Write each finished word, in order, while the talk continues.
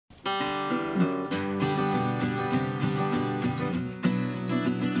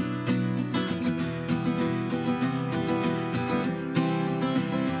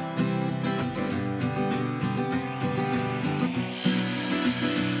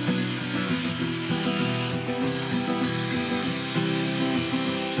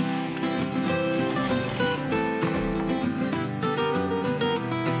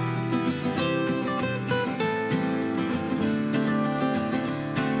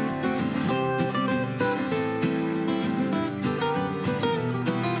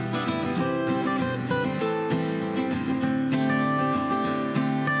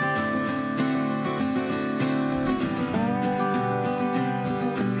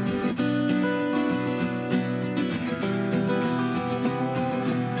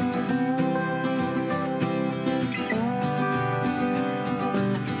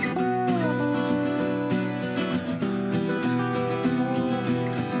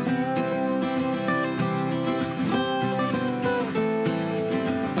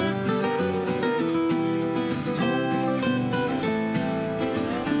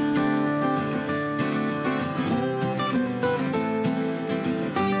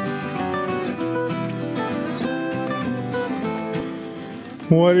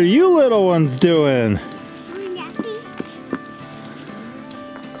What are you little ones doing?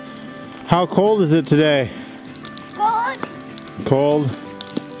 How cold is it today? Cold. Cold?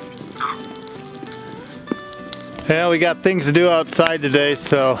 Yeah, we got things to do outside today,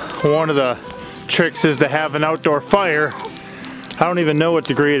 so one of the tricks is to have an outdoor fire. I don't even know what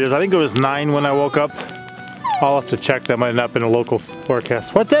degree it is. I think it was 9 when I woke up. I'll have to check. That might have not been a local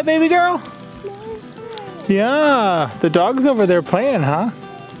forecast. What's that, baby girl? Yeah, the dog's over there playing, huh?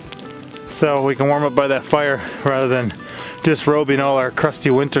 So we can warm up by that fire rather than disrobing all our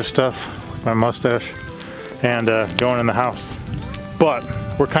crusty winter stuff, my mustache, and going in the house. But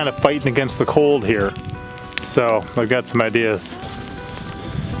we're kind of fighting against the cold here, so I've got some ideas.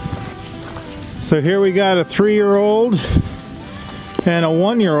 So here we got a 3-year-old and a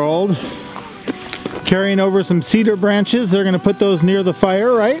 1-year-old carrying over some cedar branches. They're going to put those near the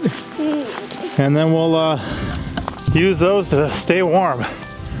fire, right? And then we'll use those to stay warm.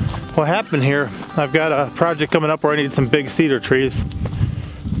 What happened here, I've got a project coming up where I need some big cedar trees.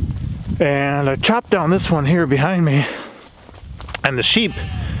 And I chopped down this one here behind me. And the sheep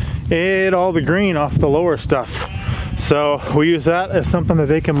ate all the green off the lower stuff. So we use that as something that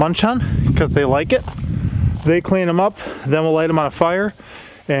they can munch on because they like it. They clean them up, then we'll light them on a fire.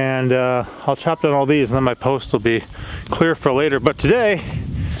 And I'll chop down all these and then my post will be clear for later. But today,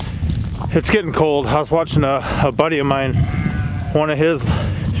 it's getting cold. I was watching a buddy of mine, one of his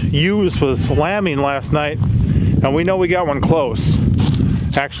ewes was lambing last night, and we know we got one close.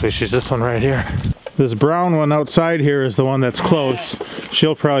 Actually, she's this one right here. This brown one outside here is the one that's close.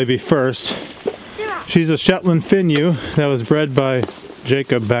 She'll probably be first. She's a Shetland Fin ewe that was bred by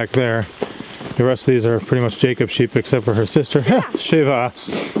Jacob back there. The rest of these are pretty much Jacob's sheep except for her sister, Shiva.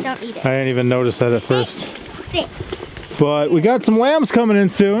 Don't eat it. I didn't even notice that at first. But we got some lambs coming in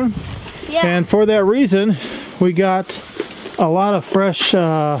soon. Yeah. And for that reason, we got a lot of fresh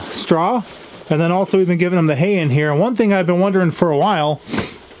straw, and then also we've been giving them the hay in here. And one thing I've been wondering for a while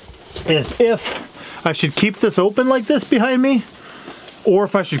is if I should keep this open like this behind me, or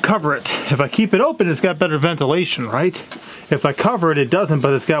if I should cover it. If I keep it open, it's got better ventilation, right? If I cover it, it doesn't,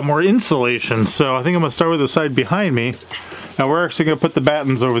 but it's got more insulation. So I think I'm gonna start with the side behind me, and we're actually gonna put the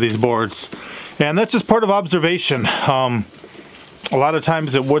battens over these boards. And that's just part of observation. A lot of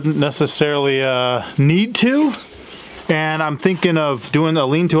times it wouldn't necessarily need to. And I'm thinking of doing a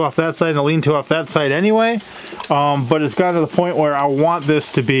lean-to off that side and a lean-to off that side anyway. But it's gotten to the point where I want this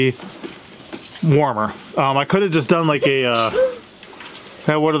to be warmer. I could have just done like a,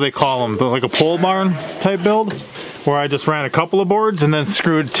 what do they call them? Like a pole barn type build, where I just ran a couple of boards and then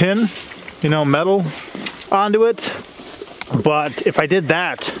screwed tin, you know, metal onto it. But if I did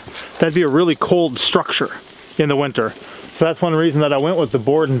that, that'd be a really cold structure in the winter. So that's one reason that I went with the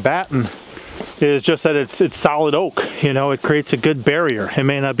board and batten, is just that it's solid oak. You know, it creates a good barrier. It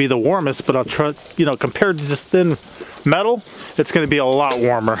may not be the warmest, but I'll try, you know, compared to just thin metal, it's going to be a lot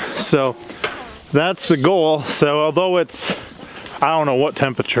warmer. So that's the goal. So although it's, I don't know what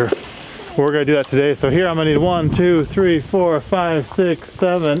temperature, we're going to do that today. So here I'm going to need 1, 2, 3, 4, 5, 6,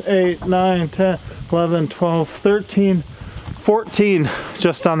 7, 8, 9, 10, 11, 12, 13, 14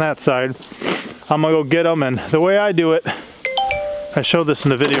 just on that side. I'm going to go get them, and the way I do it, I showed this in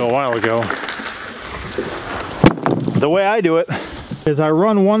the video a while ago. The way I do it is I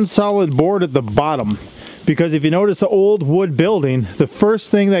run one solid board at the bottom, because if you notice an old wood building, the first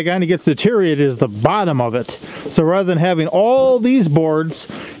thing that kind of gets deteriorated is the bottom of it. So rather than having all these boards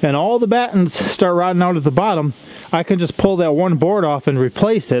and all the battens start rotting out at the bottom, I can just pull that one board off and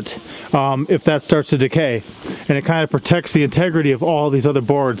replace it if that starts to decay. And it kind of protects the integrity of all these other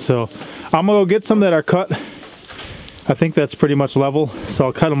boards. So I'm gonna go get some that are cut. I think that's pretty much level, so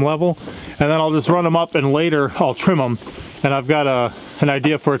I'll cut them level, and then I'll just run them up, and later I'll trim them. And I've got an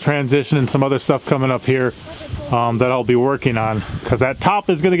idea for a transition and some other stuff coming up here that I'll be working on, because that top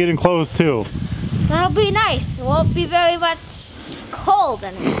is going to get enclosed too. That'll be nice. It won't be very much cold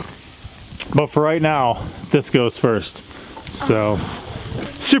anymore. But for right now, this goes first. So,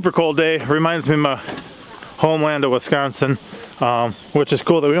 super cold day. Reminds me of my homeland of Wisconsin, which is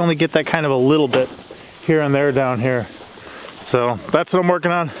cool that we only get that kind of a little bit here and there down here. So that's what I'm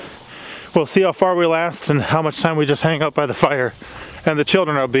working on. We'll see how far we last and how much time we just hang out by the fire. And the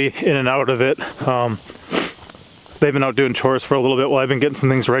children will be in and out of it. They've been out doing chores for a little bit while I've been getting some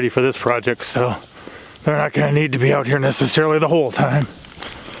things ready for this project, so they're not going to need to be out here necessarily the whole time.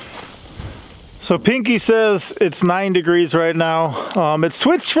 So Pinky says it's 9 degrees right now. It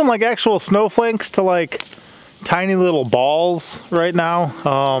switched from like actual snowflakes to like tiny little balls right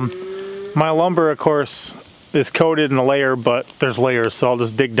now. My lumber, of course, is coated in a layer, but there's layers, so I'll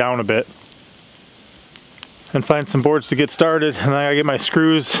just dig down a bit. and find some boards to get started, and then I gotta get my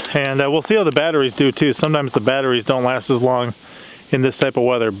screws, and we'll see how the batteries do too. Sometimes the batteries don't last as long in this type of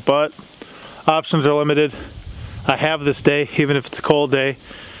weather, but options are limited. I have this day, even if it's a cold day.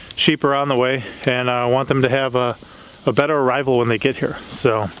 Sheep are on the way, and I want them to have a better arrival when they get here.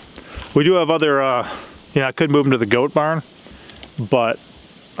 So we do have other, you know, I could move them to the goat barn, but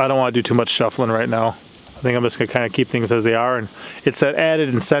I don't want to do too much shuffling right now. I think I'm just gonna kind of keep things as they are, and it's that added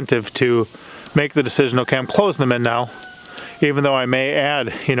incentive to make the decision, okay, I'm closing them in now, even though I may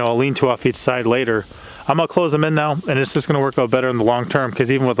add, you know, a lean-to off each side later. I'm gonna close them in now, and it's just gonna work out better in the long term,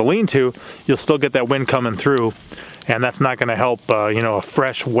 because even with a lean-to, you'll still get that wind coming through, and that's not gonna help, you know, a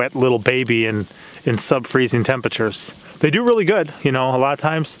fresh, wet little baby in sub-freezing temperatures. They do really good, you know, a lot of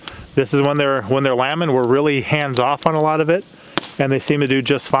times. This is when they're lambing, we're really hands-off on a lot of it, and they seem to do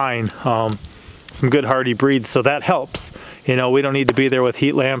just fine. Some good hardy breeds, so that helps. You know, we don't need to be there with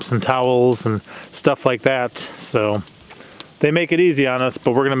heat lamps and towels and stuff like that, so they make it easy on us,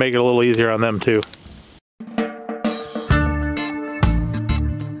 but we're gonna make it a little easier on them too.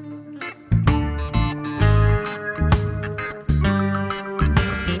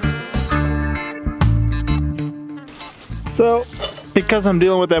 So, because I'm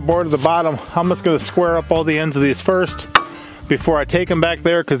dealing with that board at the bottom, I'm just gonna square up all the ends of these first before I take them back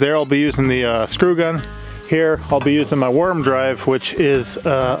there, because there I'll be using the screw gun. Here I'll be using my worm drive, which is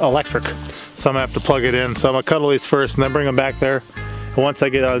electric, so I'm gonna have to plug it in. So I'm gonna cut all these first and then bring them back there. And once I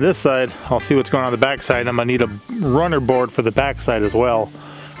get out of this side, I'll see what's going on the back side. I'm gonna need a runner board for the back side as well.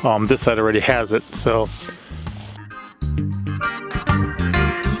 This side already has it, so.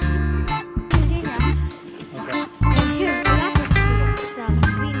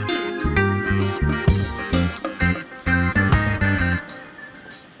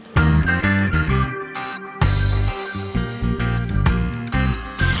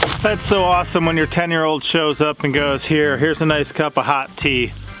 That's so awesome when your 10-year-old shows up and goes, here's a nice cup of hot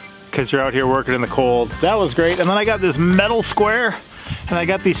tea, because you're out here working in the cold. That was great. And then I got this metal square, and I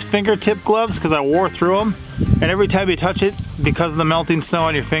got these fingertip gloves because I wore through them. And every time you touch it, because of the melting snow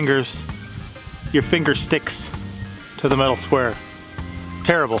on your finger sticks to the metal square.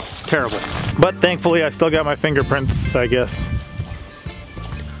 Terrible, terrible. But thankfully I still got my fingerprints, I guess.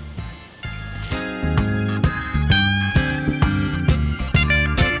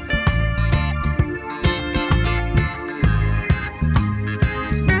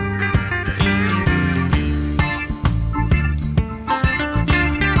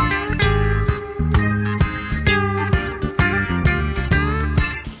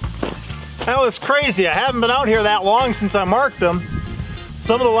 That was crazy. I haven't been out here that long since I marked them.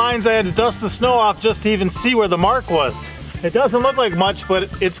 Some of the lines I had to dust the snow off just to even see where the mark was. It doesn't look like much,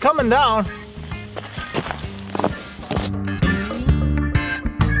 but it's coming down.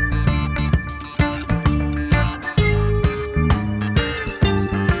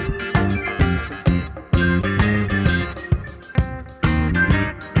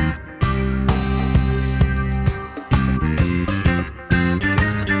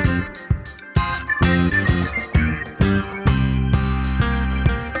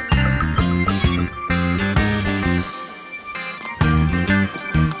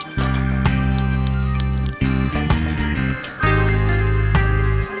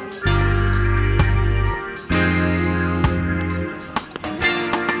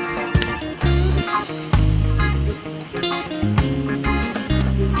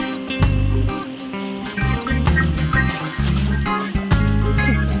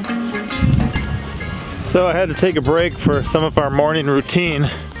 So I had to take a break for some of our morning routine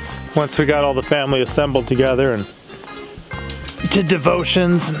once we got all the family assembled together and did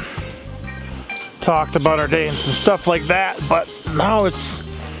devotions and talked about our day and some stuff like that. But now it's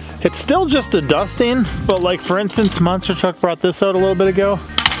still just a dusting, but like for instance, Monster Truck brought this out a little bit ago.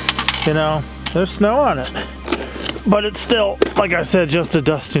 You know, there's snow on it, but it's still, like I said, just a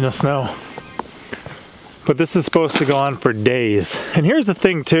dusting of snow. But this is supposed to go on for days. And here's the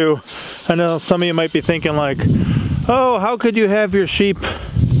thing too, I know some of you might be thinking like, oh, how could you have your sheep,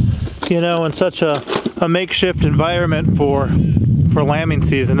 you know, in such a makeshift environment for lambing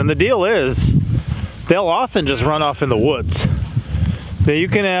season? And the deal is, they'll often just run off in the woods. Now you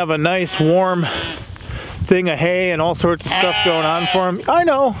can have a nice warm thing of hay and all sorts of stuff going on for them. I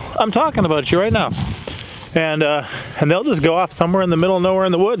know, I'm talking about you right now. And they'll just go off somewhere in the middle of nowhere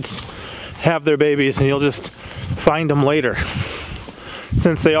in the woods, have their babies, and you'll just find them later.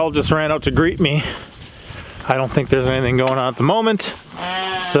 Since they all just ran out to greet me, I don't think there's anything going on at the moment.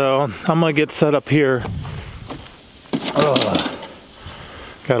 So I'm gonna get set up here. Got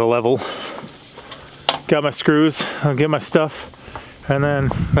a level. Got my screws, I'll get my stuff. And then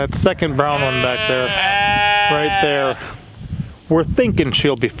that second brown one back there, right there. We're thinking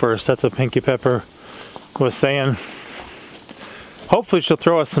she'll be first. That's what Pinky Pepper was saying. Hopefully she'll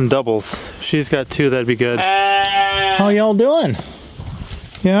throw us some doubles. If she's got two, that'd be good. How y'all doing?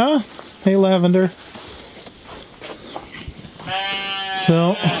 Yeah? Hey, Lavender.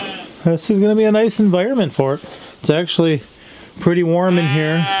 So, this is going to be a nice environment for it. It's actually pretty warm in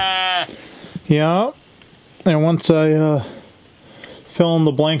here. Yeah. And once I fill in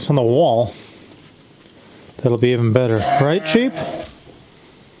the blanks on the wall, that'll be even better. Right, sheep?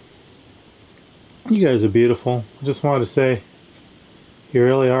 You guys are beautiful. I just wanted to say, you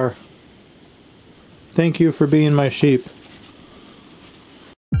really are. Thank you for being my sheep.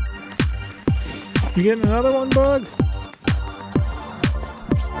 You getting another one, Bug?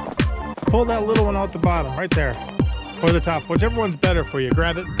 Pull that little one out the bottom, right there. Or the top, whichever one's better for you.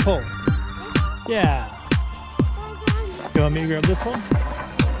 Grab it and pull. Yeah. You want me to grab this one?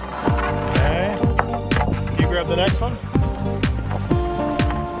 Okay. You grab the next one?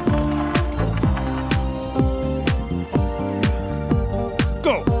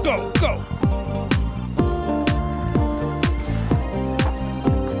 Go, go, go!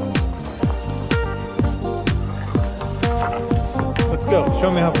 Let's go. Show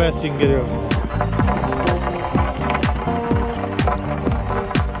me how fast you can get it over.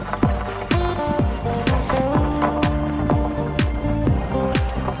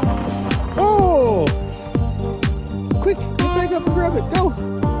 Oh! Quick, get back up and grab it. Go!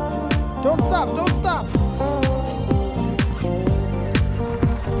 Don't stop, don't stop!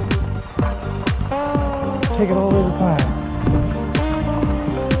 Take it all the way to the pile.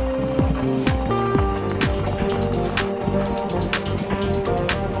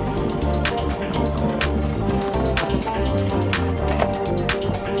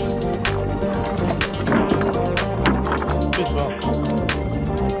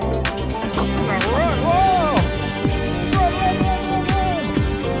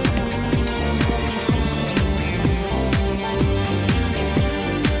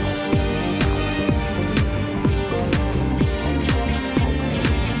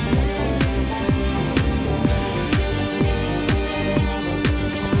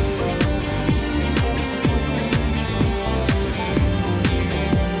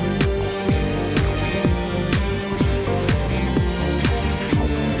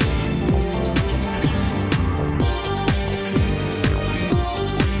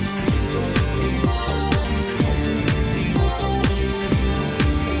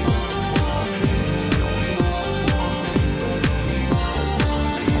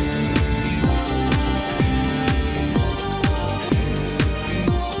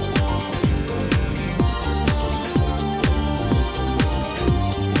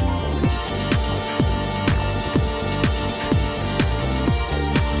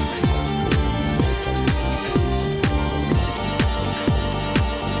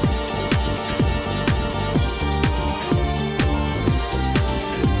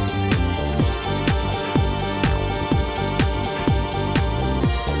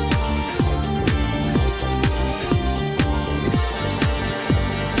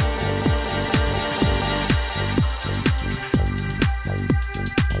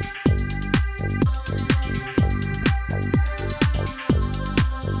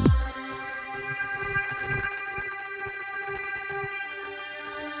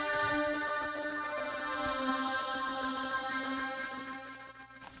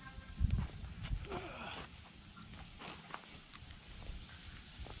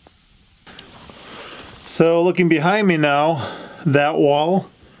 So looking behind me now, that wall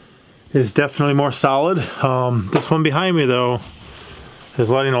is definitely more solid. This one behind me though is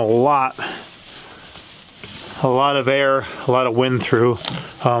letting a lot of air, a lot of wind through.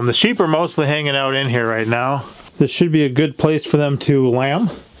 The sheep are mostly hanging out in here right now. This should be a good place for them to lamb.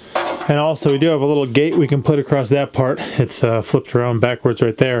 And also we do have a little gate we can put across that part. It's flipped around backwards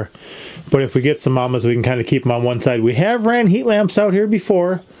right there. But if we get some mamas, we can kind of keep them on one side. We have ran heat lamps out here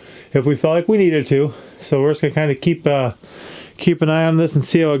before if we felt like we needed to. So we're just gonna kind of keep an eye on this and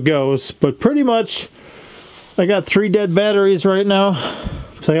see how it goes. But pretty much, I got 3 dead batteries right now,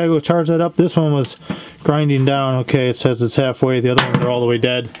 so I gotta go charge that up. This one was grinding down. Okay, it says it's halfway. The other ones are all the way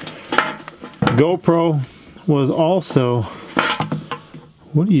dead. GoPro was also,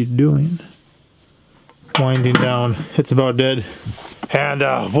 what are you doing? Winding down. It's about dead. And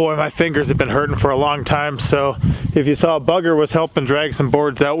boy, my fingers have been hurting for a long time. So if you saw, Bugger was helping drag some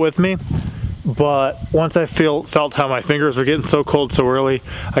boards out with me. But once I felt how my fingers were getting so cold so early,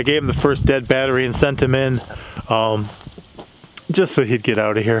 I gave him the first dead battery and sent him in just so he'd get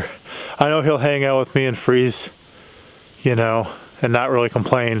out of here. I know he'll hang out with me and freeze, you know, and not really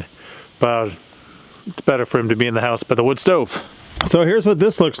complain. But it's better for him to be in the house by the wood stove. So here's what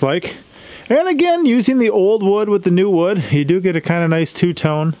this looks like. And again, using the old wood with the new wood, you do get a kind of nice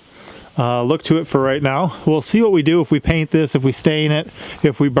two-tone look to it for right now. We'll see what we do if we paint this, if we stain it,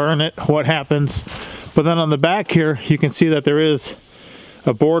 if we burn it, what happens. But then on the back here, you can see that there is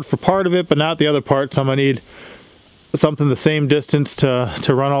a board for part of it, but not the other part. So I'm gonna need something the same distance to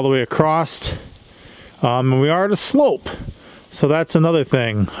run all the way across. And we are at a slope, so that's another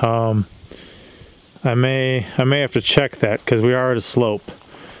thing. I may have to check that because we are at a slope.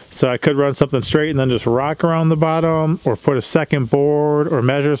 So I could run something straight and then just rock around the bottom, or put a second board, or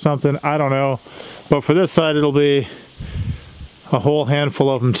measure something. I don't know. But for this side, it'll be a whole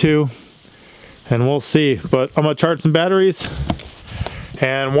handful of them too. And we'll see. But I'm gonna charge some batteries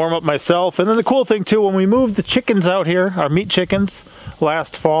and warm up myself. And then the cool thing too, when we moved the chickens out here, our meat chickens,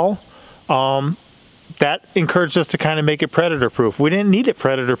 last fall, that encouraged us to kind of make it predator proof. We didn't need it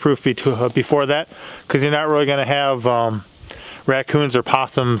predator proof before that, because you're not really gonna have raccoons or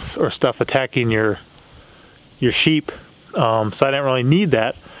possums or stuff attacking your sheep. So I didn't really need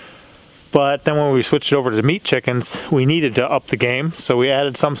that. But then when we switched over to meat chickens, we needed to up the game. So we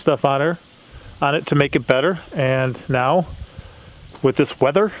added some stuff on it to make it better. And now with this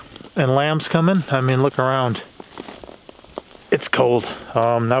weather and lambs coming, I mean, look around. It's cold.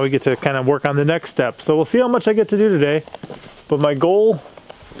 Now we get to kind of work on the next step. So we'll see how much I get to do today. But my goal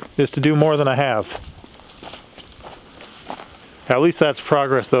is to do more than I have. At least that's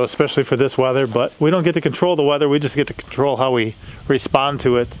progress though, especially for this weather. But we don't get to control the weather, we just get to control how we respond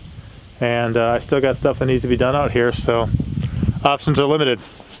to it. And I still got stuff that needs to be done out here, so options are limited.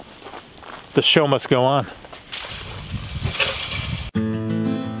 The show must go on.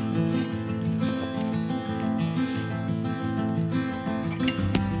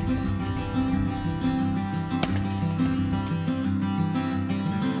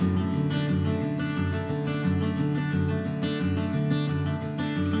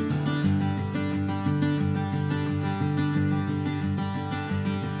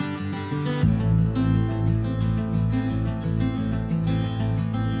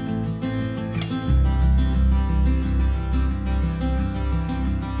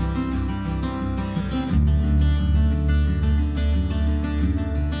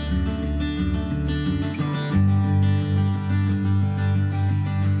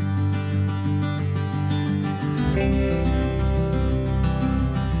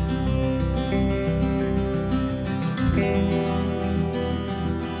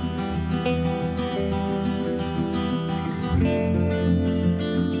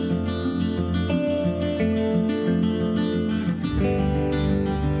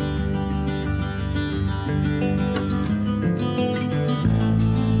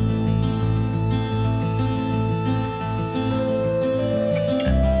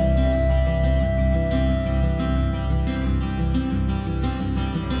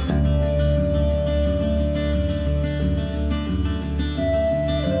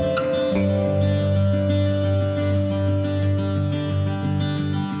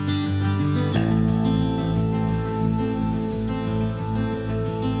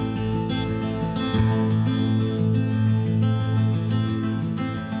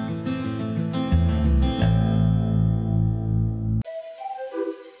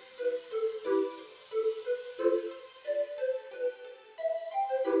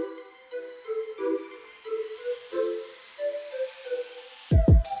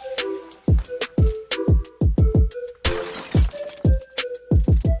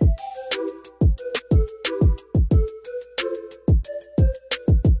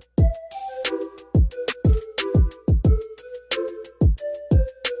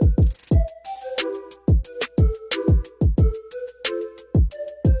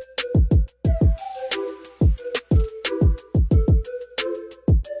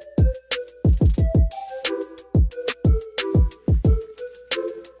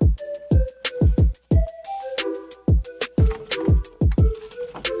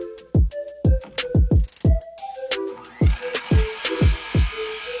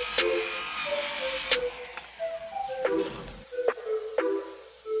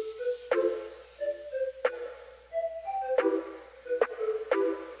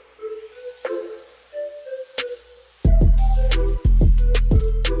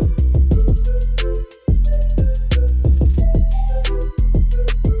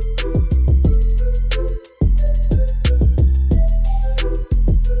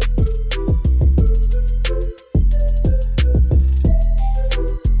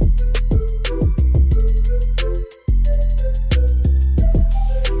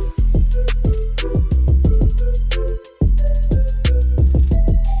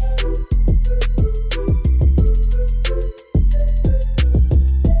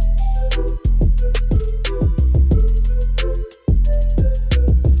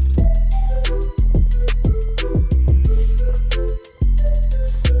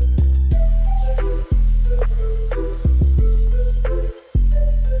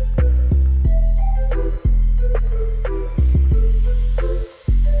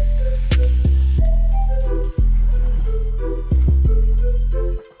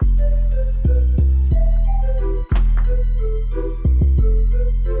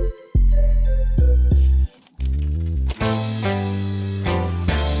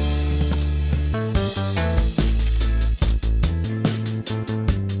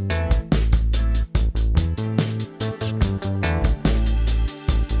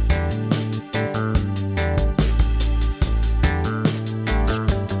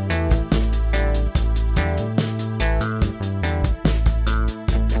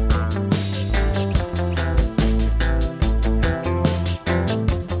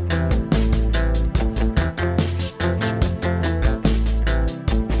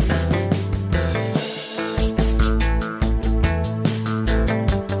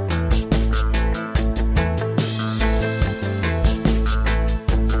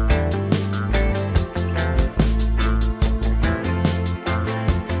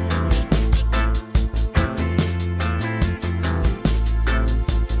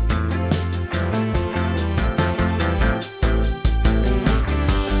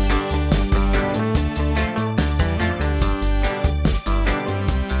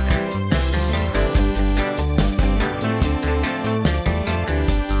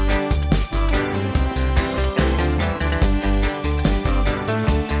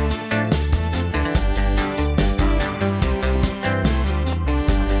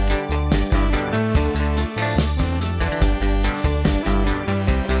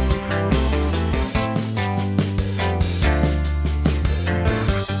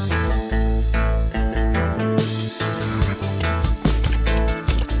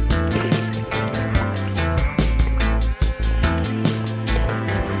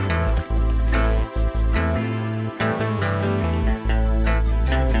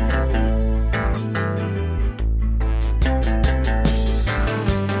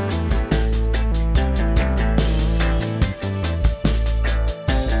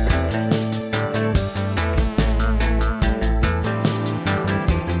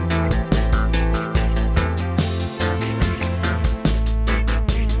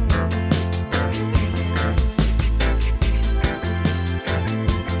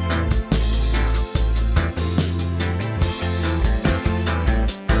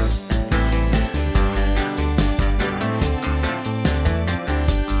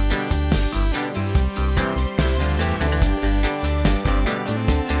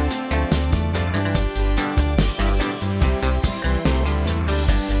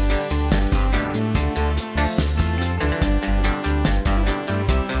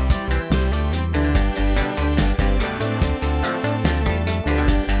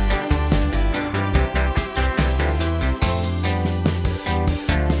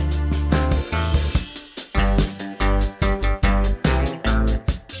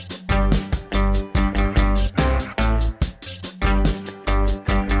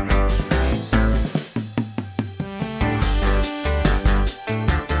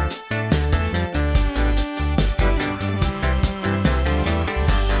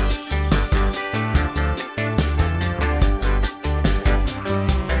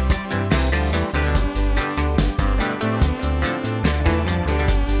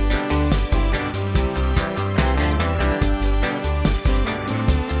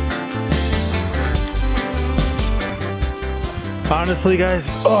 Honestly, guys,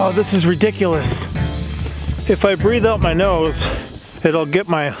 oh, this is ridiculous. If I breathe out my nose, it'll get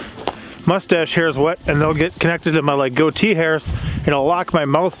my mustache hairs wet and they'll get connected to my like goatee hairs and it'll lock my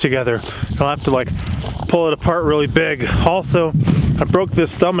mouth together. I'll have to like pull it apart really big. Also, I broke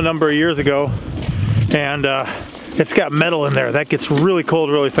this thumb a number of years ago and it's got metal in there. That gets really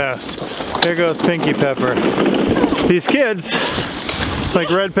cold really fast. There goes Pinky Pepper. These kids, like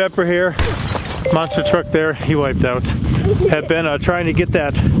Red Pepper here, monster truck there, he wiped out, have been trying to get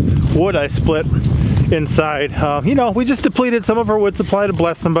that wood I split inside. You know, we just depleted some of our wood supply to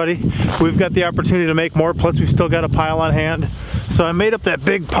bless somebody. We've got the opportunity to make more, plus we've still got a pile on hand. So I made up that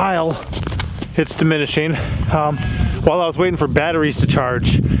big pile. It's diminishing while I was waiting for batteries to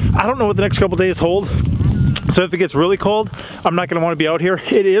charge. I don't know what the next couple days hold. So if it gets really cold, I'm not gonna wanna be out here.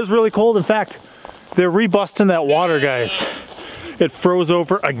 It is really cold. In fact, they're rebusting that water, guys. It froze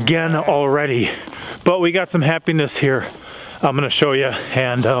over again already. But we got some happiness here. I'm gonna show you,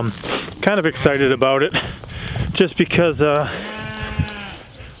 and kind of excited about it. Just because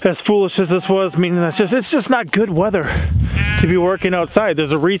as foolish as this was, meaning it's just not good weather to be working outside.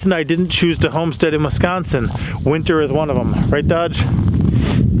 There's a reason I didn't choose to homestead in Wisconsin. Winter is one of them, right, Dodge?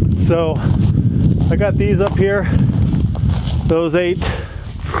 So I got these up here, those 8.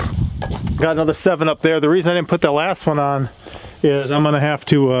 Got another 7 up there. The reason I didn't put the last one on is I'm gonna have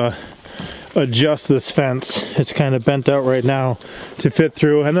to adjust this fence. It's kind of bent out right now to fit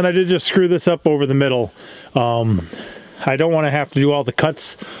through, and then I did just screw this up over the middle. I don't want to have to do all the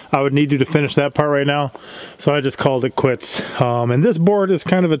cuts I would need to finish that part right now, so I just called it quits. And this board is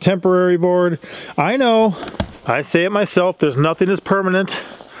kind of a temporary board. I know, I say it myself, there's nothing as permanent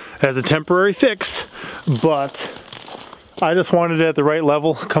as a temporary fix, but I just wanted it at the right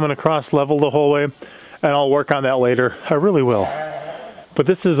level, coming across level the whole way, and I'll work on that later. I really will. But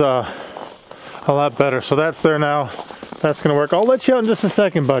this is a lot better. So that's there now. That's gonna work. I'll let you out in just a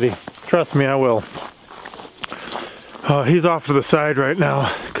second, buddy. Trust me, I will. He's off to the side right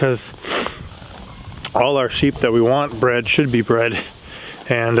now because all our sheep that we want bred should be bred.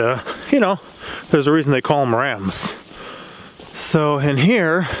 And you know, there's a reason they call them rams. So in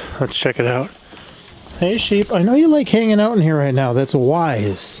here, let's check it out. Hey sheep, I know you like hanging out in here right now. That's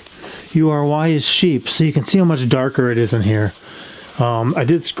wise. You are wise sheep. So you can see how much darker it is in here. I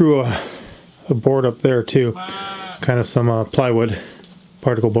did screw a board up there too. Kind of some plywood,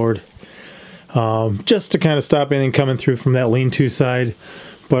 particle board. Just to kind of stop anything coming through from that lean-to side.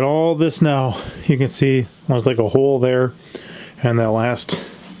 But all this now, you can see there's like a hole there. And that last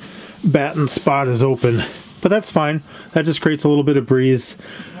batten spot is open. But that's fine. That just creates a little bit of breeze.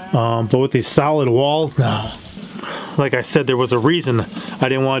 But with these solid walls now, like I said, there was a reason I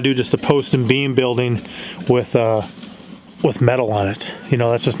didn't want to do just a post and beam building with metal on it. You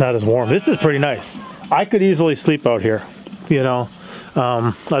know, that's just not as warm. This is pretty nice. I could easily sleep out here. You know,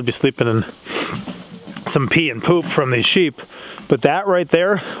 I'd be sleeping in some pee and poop from these sheep. But that right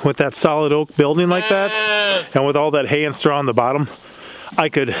there, with that solid oak building like that, and with all that hay and straw on the bottom, I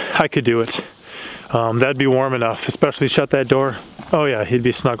could do it. That'd be warm enough, especially shut that door. Oh yeah, he'd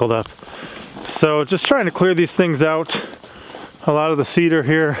be snuggled up. So just trying to clear these things out. A lot of the cedar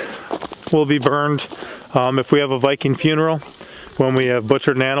here will be burned. If we have a Viking funeral, when we have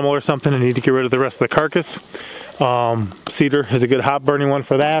butchered an animal or something and need to get rid of the rest of the carcass, cedar is a good hot burning one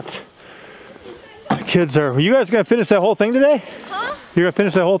for that. The kids are, you guys gonna finish that whole thing today? Huh? You're gonna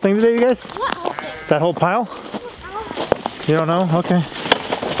finish that whole thing today, you guys? What? That whole pile? You don't know? Okay.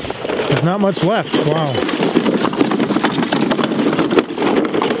 There's not much left. Wow.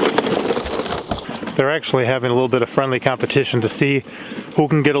 They're actually having a little bit of friendly competition to see who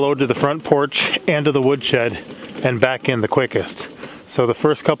can get a load to the front porch and to the woodshed and back in the quickest. So the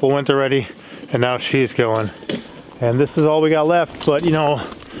first couple went already, and now she's going. And this is all we got left, but you know,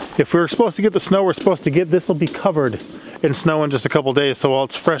 if we were supposed to get the snow we're supposed to get, this will be covered in snow in just a couple days. So while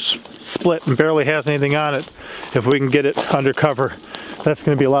it's fresh split and barely has anything on it, if we can get it under cover, that's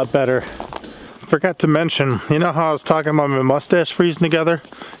gonna be a lot better. Forgot to mention, you know how I was talking about my mustache freezing together?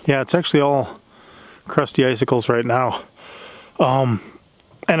 Yeah, it's actually all crusty icicles right now.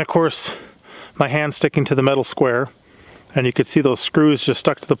 And of course, my hand sticking to the metal square, and you could see those screws just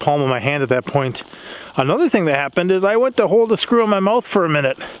stuck to the palm of my hand at that point. Another thing that happened is I went to hold a screw in my mouth for a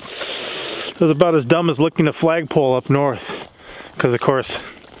minute. It was about as dumb as licking a flagpole up north, because of course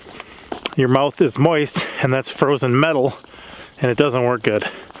your mouth is moist and that's frozen metal and it doesn't work good.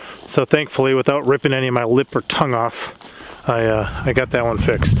 So thankfully, without ripping any of my lip or tongue off, I got that one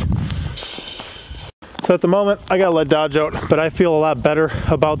fixed. So at the moment, I gotta let Dodge out, but I feel a lot better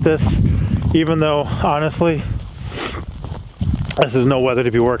about this, even though, honestly, this is no weather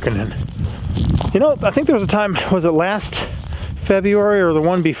to be working in. You know, I think there was a time, was it last February or the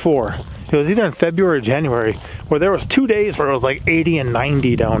one before. It was either in February or January where there was 2 days where it was like 80 and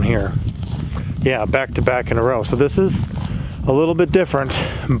 90 down here. Yeah, back to back in a row. So this is a little bit different,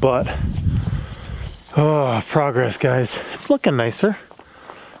 but oh, progress, guys. It's looking nicer.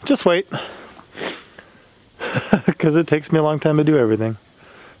 Just wait. Because it takes me a long time to do everything.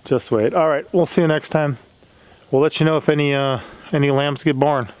 Just wait. All right, we'll see you next time. We'll let you know if any lambs get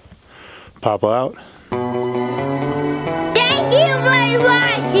born. Papa out. Thank you for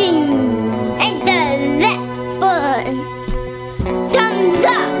watching.